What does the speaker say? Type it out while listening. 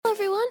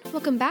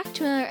Welcome back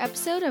to another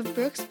episode of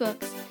Brooks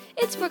Books.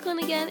 It's Brooklyn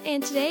again,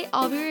 and today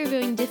I'll be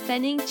reviewing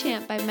Defending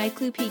Champ by Mike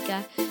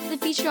Lupica. The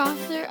featured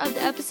author of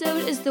the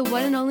episode is the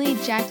one and only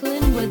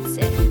Jacqueline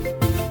Woodson.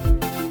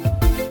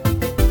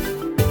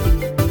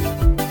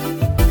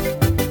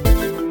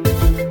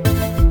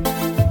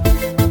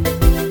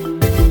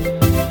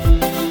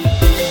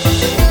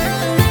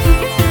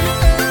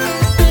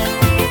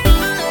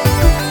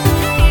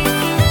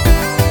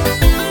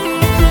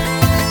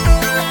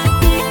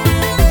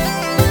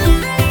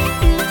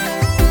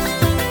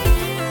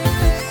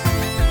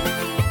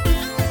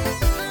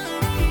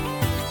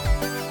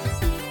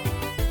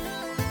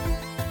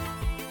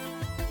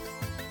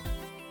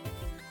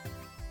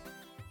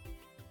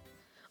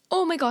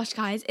 Oh my gosh,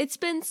 guys, it's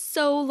been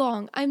so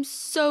long. I'm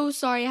so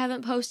sorry I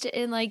haven't posted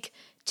in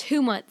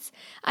 2 months.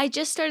 I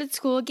just started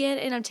school again,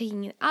 and I'm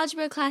taking an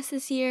algebra class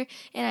this year,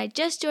 and I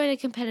just joined a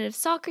competitive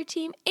soccer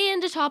team,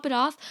 and to top it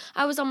off,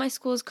 I was on my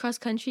school's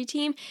cross-country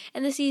team,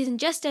 and the season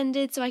just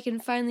ended, so I can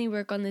finally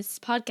work on this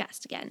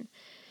podcast again.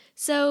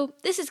 So,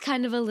 this is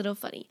kind of a little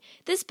funny.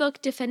 This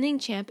book, Defending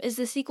Champ, is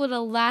the sequel to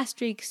last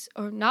week's,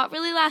 or not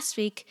really last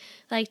week,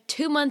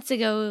 2 months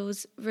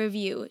ago's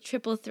review,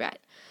 Triple Threat.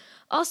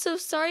 Also,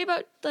 sorry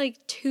about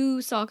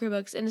 2 soccer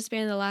books in the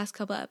span of the last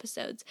couple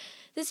episodes.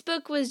 This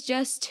book was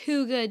just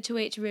too good to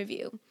wait to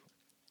review.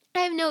 I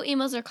have no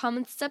emails or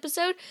comments this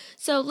episode,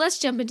 so let's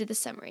jump into the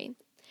summary.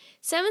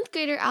 7th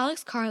grader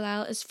Alex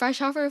Carlisle is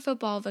fresh off her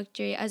football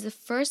victory as the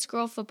first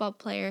girl football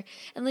player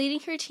and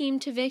leading her team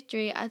to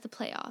victory at the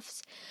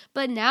playoffs.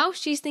 But now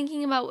she's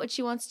thinking about what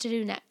she wants to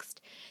do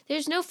next.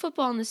 There's no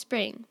football in the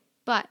spring,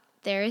 but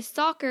there is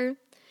soccer.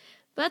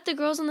 But the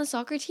girls on the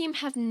soccer team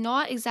have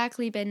not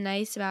exactly been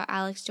nice about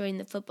Alex joining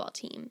the football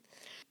team.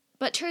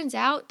 But turns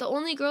out the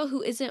only girl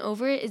who isn't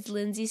over it is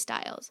Lindsay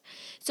Stiles.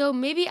 So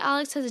maybe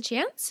Alex has a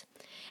chance?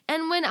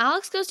 And when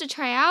Alex goes to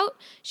try out,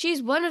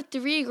 she's one of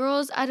 3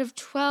 girls out of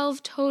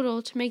 12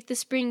 total to make the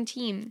spring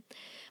team.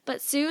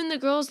 But soon the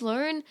girls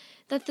learn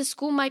that the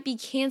school might be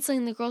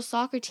canceling the girls'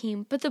 soccer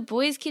team, but the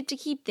boys get to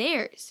keep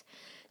theirs.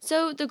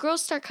 So the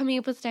girls start coming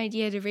up with an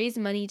idea to raise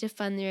money to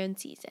fund their own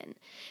season.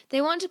 They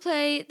want to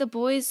play the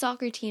boys'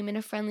 soccer team in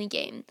a friendly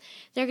game.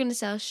 They're going to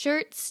sell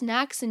shirts,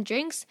 snacks, and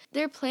drinks.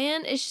 Their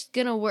plan is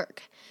going to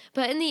work.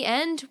 But in the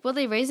end, will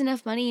they raise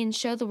enough money and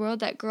show the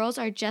world that girls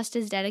are just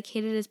as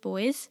dedicated as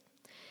boys?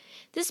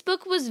 This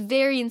book was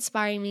very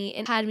inspiring me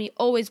and had me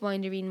always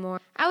wanting to read more.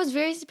 I was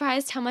very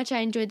surprised how much I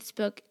enjoyed this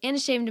book and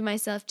ashamed of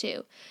myself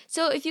too.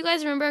 So if you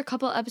guys remember a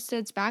couple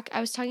episodes back, I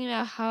was talking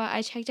about how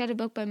I checked out a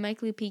book by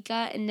Mike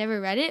Lupica and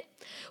never read it.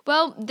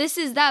 Well, this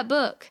is that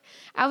book.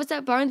 I was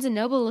at Barnes &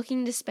 Noble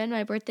looking to spend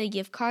my birthday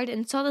gift card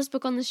and saw this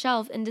book on the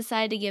shelf and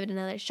decided to give it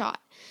another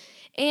shot.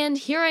 And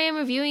here I am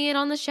reviewing it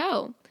on the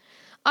show.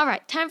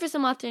 Alright, time for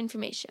some author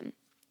information.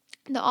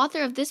 The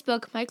author of this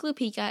book, Mike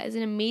Lupica, is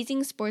an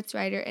amazing sports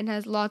writer and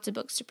has lots of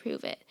books to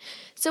prove it.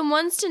 Some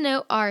ones to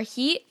note are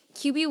Heat,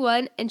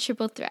 QB1, and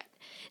Triple Threat.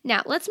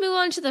 Now, let's move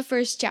on to the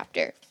first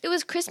chapter. It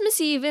was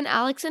Christmas Eve and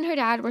Alex and her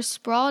dad were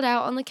sprawled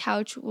out on the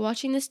couch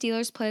watching the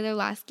Steelers play their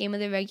last game of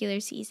the regular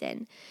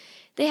season.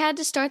 They had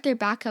to start their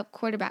backup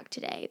quarterback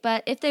today,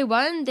 but if they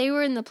won, they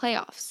were in the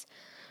playoffs.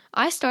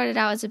 I started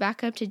out as a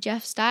backup to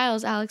Jeff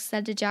Stiles, Alex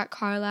said to Jack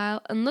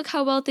Carlisle, and look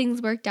how well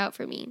things worked out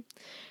for me.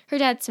 Her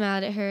dad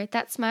smiled at her.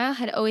 That smile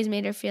had always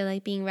made her feel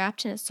like being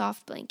wrapped in a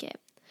soft blanket.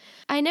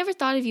 I never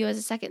thought of you as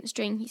a second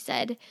string, he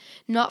said.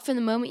 Not from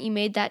the moment you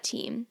made that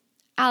team.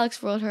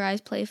 Alex rolled her eyes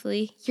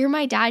playfully. You're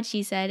my dad,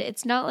 she said.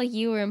 It's not like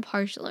you were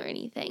impartial or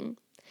anything.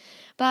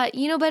 But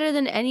you know better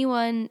than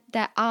anyone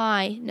that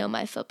I know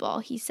my football,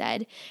 he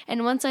said.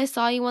 And once I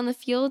saw you on the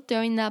field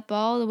throwing that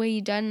ball the way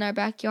you done in our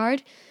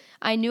backyard,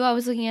 I knew I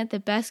was looking at the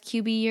best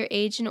QB your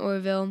age in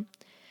Orville.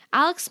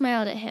 Alex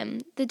smiled at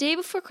him. The day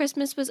before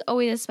Christmas was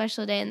always a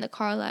special day in the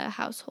Carlisle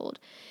household,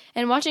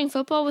 and watching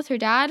football with her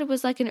dad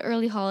was like an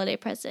early holiday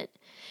present.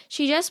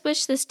 She just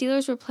wished the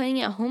Steelers were playing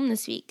at home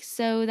this week,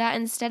 so that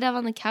instead of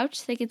on the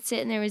couch, they could sit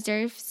in their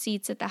reserved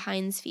seats at the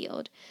Heinz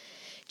Field.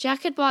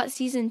 Jack had bought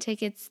season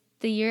tickets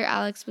the year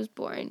Alex was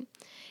born.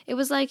 It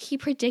was like he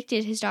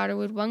predicted his daughter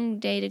would one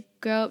day to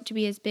grow up to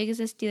be as big as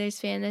a Steelers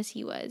fan as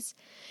he was.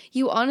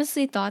 You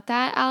honestly thought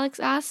that? Alex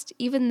asked,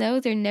 even though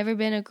there'd never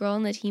been a girl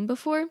on the team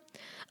before?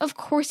 Of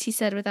course, he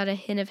said without a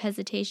hint of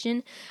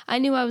hesitation. I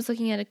knew I was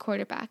looking at a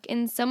quarterback,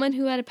 and someone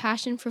who had a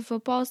passion for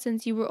football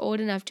since you were old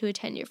enough to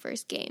attend your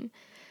first game.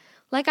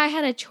 Like I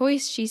had a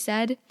choice, she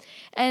said.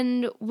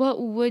 And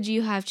what would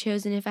you have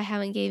chosen if I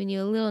haven't given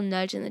you a little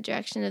nudge in the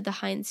direction of the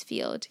Heinz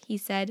Field? He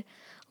said.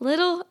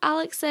 Little?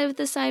 Alex said with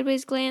a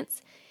sideways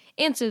glance.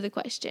 Answer the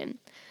question.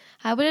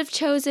 I would have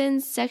chosen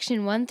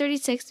Section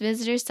 136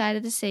 visitor side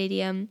of the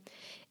stadium.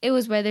 It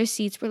was where their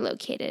seats were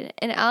located,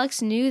 and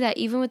Alex knew that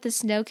even with the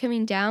snow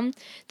coming down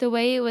the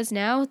way it was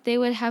now, they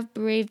would have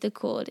braved the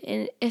cold,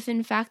 and if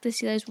in fact the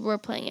Steelers were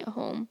playing at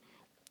home.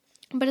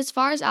 But as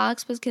far as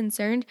Alex was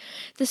concerned,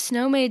 the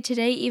snow made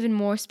today even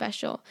more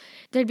special.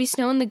 There'd be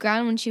snow on the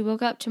ground when she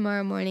woke up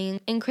tomorrow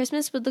morning, and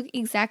Christmas would look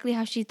exactly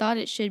how she thought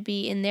it should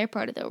be in their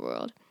part of the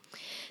world.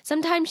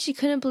 Sometimes she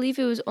couldn't believe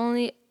it was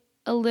only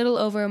a little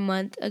over a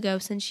month ago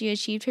since she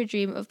achieved her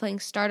dream of playing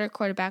starter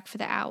quarterback for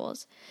the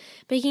Owls,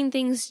 making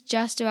things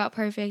just about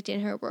perfect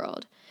in her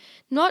world.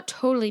 Not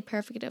totally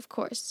perfect, of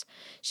course.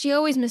 She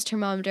always missed her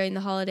mom during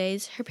the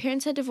holidays. Her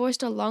parents had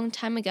divorced a long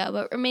time ago,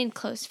 but remained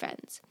close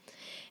friends.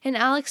 And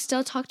Alex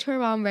still talked to her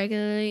mom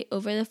regularly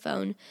over the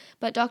phone,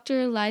 but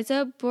Dr.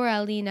 Liza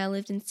Borelli now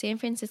lived in San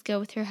Francisco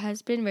with her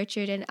husband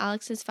Richard and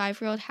Alex's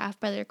 5-year-old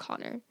half-brother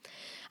Connor.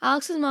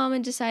 Alex's mom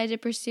had decided to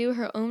pursue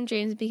her own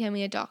dreams of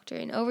becoming a doctor,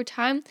 and over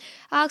time,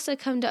 Alex had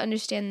come to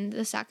understand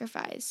the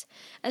sacrifice,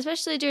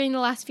 especially during the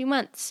last few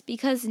months,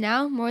 because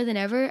now, more than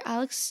ever,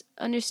 Alex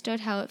understood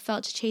how it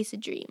felt to chase a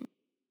dream.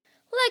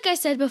 Like I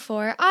said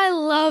before, I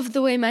love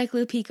the way Mike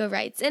Lupico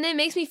writes, and it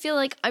makes me feel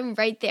like I'm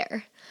right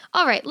there.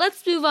 Alright,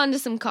 let's move on to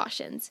some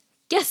cautions.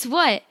 Guess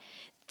what?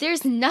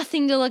 There's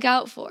nothing to look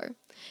out for.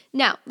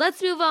 Now,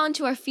 let's move on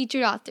to our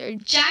featured author,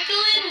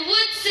 Jacqueline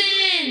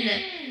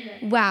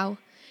Woodson! Wow.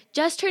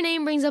 Just her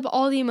name brings up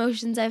all the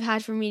emotions I've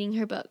had from reading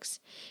her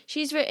books.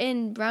 She's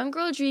written Brown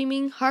Girl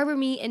Dreaming, Harbor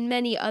Me, and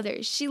many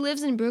others. She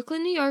lives in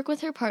Brooklyn, New York with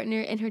her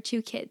partner and her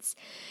 2 kids.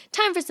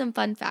 Time for some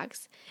fun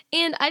facts.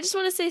 And I just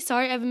want to say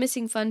sorry, I've been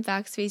missing fun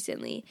facts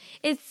recently.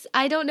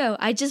 I don't know,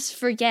 I just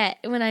forget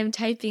when I'm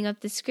typing up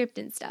the script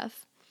and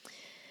stuff.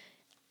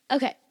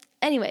 Okay,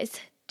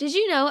 anyways, did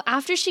you know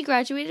after she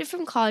graduated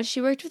from college,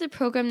 she worked with a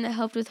program that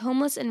helped with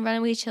homeless and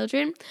runaway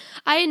children?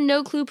 I had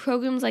no clue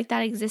programs like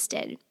that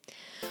existed.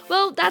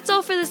 Well, that's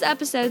all for this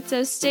episode,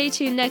 so stay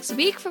tuned next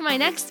week for my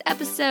next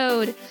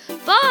episode.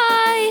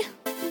 Bye!